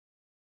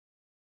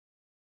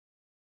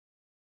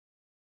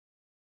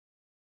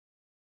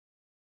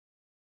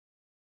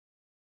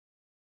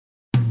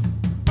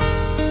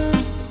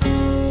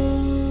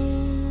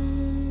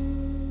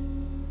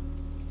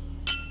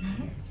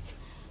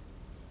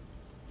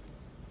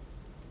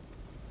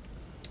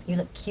You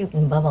look cute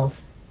in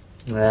bubbles.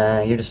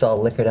 You're just all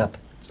liquored up.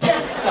 Hey,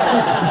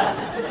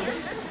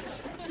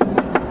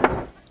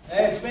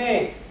 it's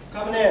me.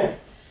 Coming in.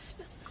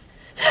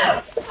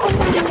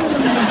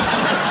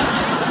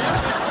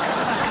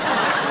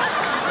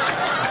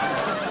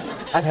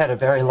 I've had a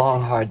very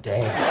long, hard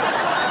day.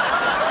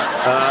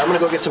 I'm gonna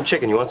go get some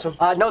chicken. You want some?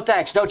 No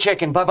thanks. No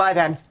chicken. Bye-bye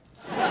then.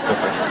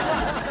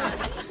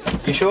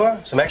 You sure?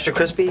 Some extra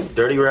crispy,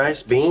 dirty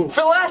rice, beans?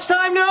 For the last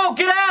time, no!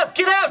 Get out!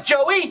 Get out,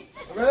 Joey!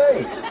 All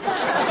right.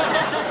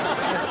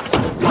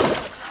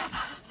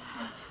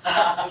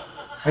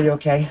 Are you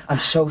okay? I'm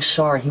so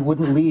sorry. He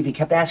wouldn't leave. He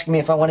kept asking me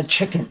if I wanted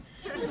chicken.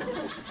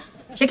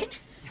 Chicken?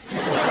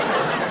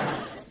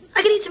 I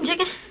could eat some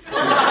chicken.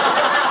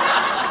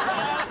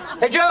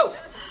 Hey, Joe!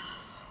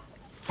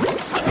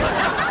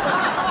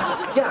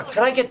 Yeah,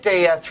 could I get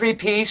a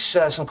three-piece,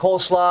 some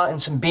coleslaw,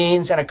 and some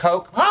beans, and a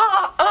Coke?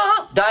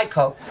 Diet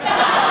Coke.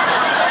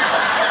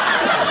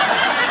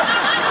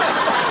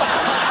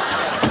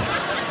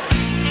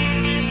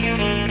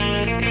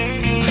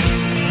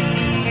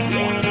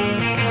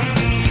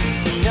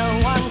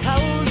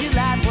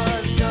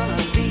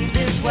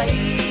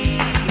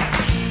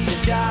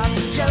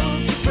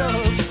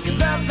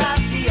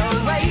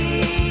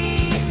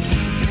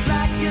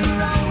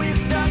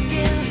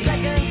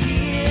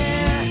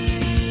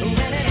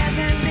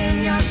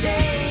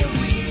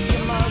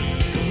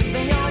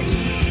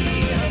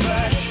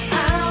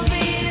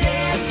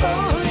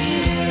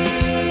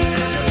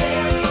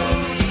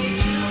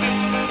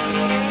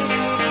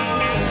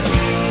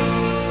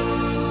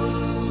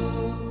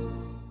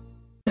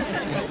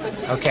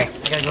 Okay,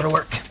 I gotta go to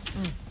work.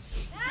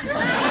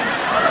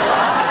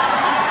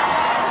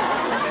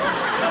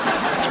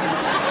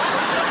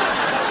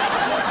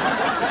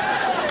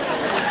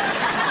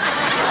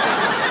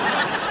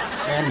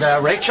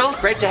 And Rachel,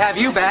 great to have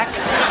you back.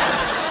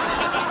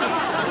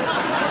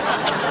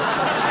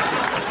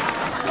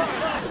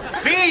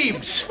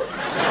 Phoebes!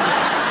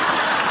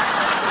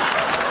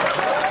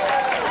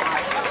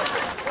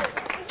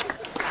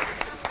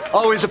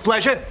 Always a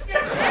pleasure.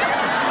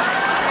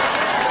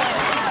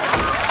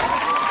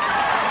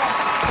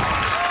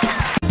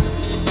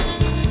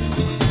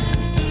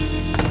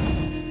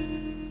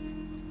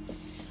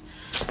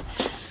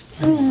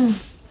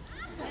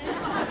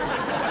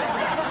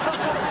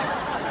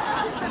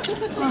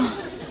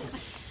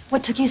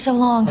 What took you so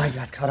long? I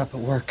got caught up at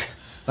work,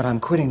 but I'm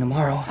quitting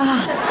tomorrow.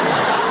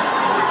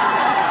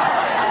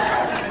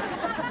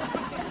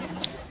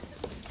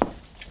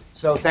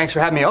 So thanks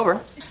for having me over.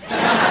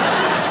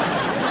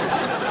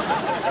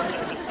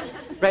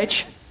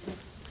 Rach?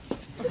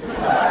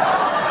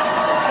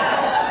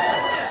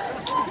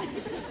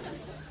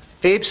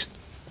 Phoebes?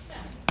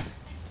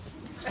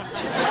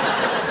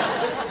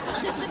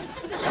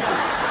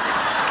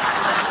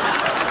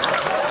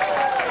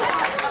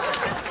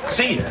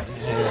 See ya.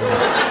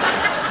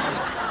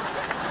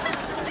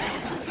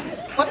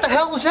 What the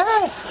hell was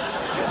that?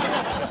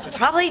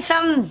 Probably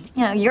some,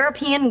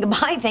 European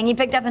goodbye thing you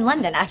picked up in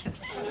London.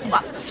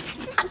 Well,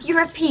 that's not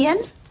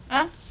European.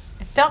 Huh?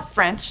 It felt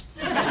French.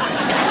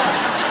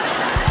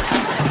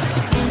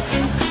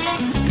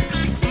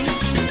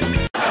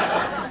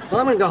 Well,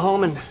 I'm gonna go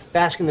home and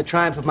bask in the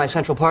triumph of my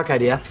Central Park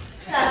idea.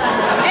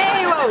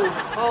 Hey, whoa!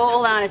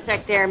 Hold on a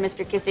sec there,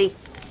 Mr. Kissy.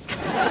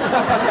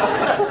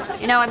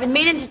 I've been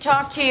meaning to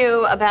talk to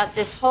you about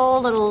this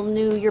whole little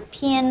new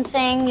European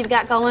thing you've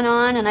got going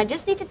on, and I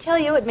just need to tell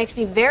you it makes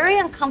me very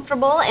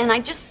uncomfortable, and I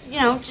just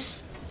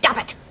stop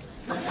it.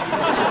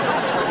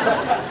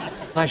 I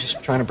was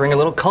just trying to bring a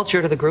little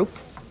culture to the group.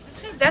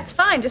 That's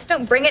fine. Just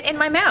don't bring it in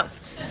my mouth.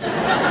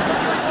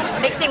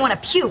 It makes me want to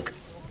puke.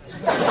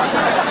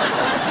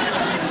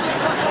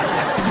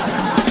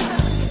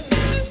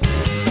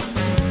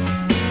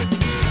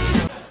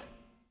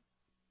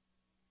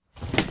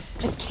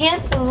 I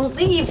can't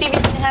believe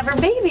Phoebe's gonna have her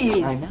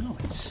babies. I know,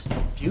 it's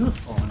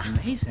beautiful and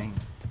amazing.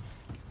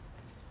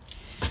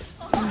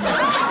 You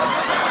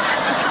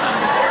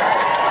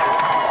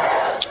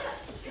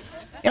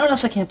know what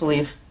else I can't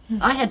believe?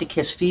 I had to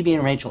kiss Phoebe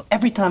and Rachel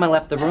every time I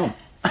left the room.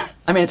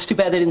 I mean, it's too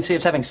bad they didn't see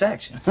us having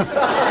sex.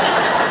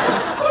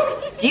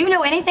 Do you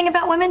know anything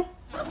about women?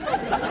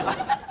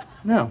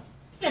 No.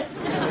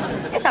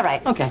 It's all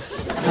right. Okay.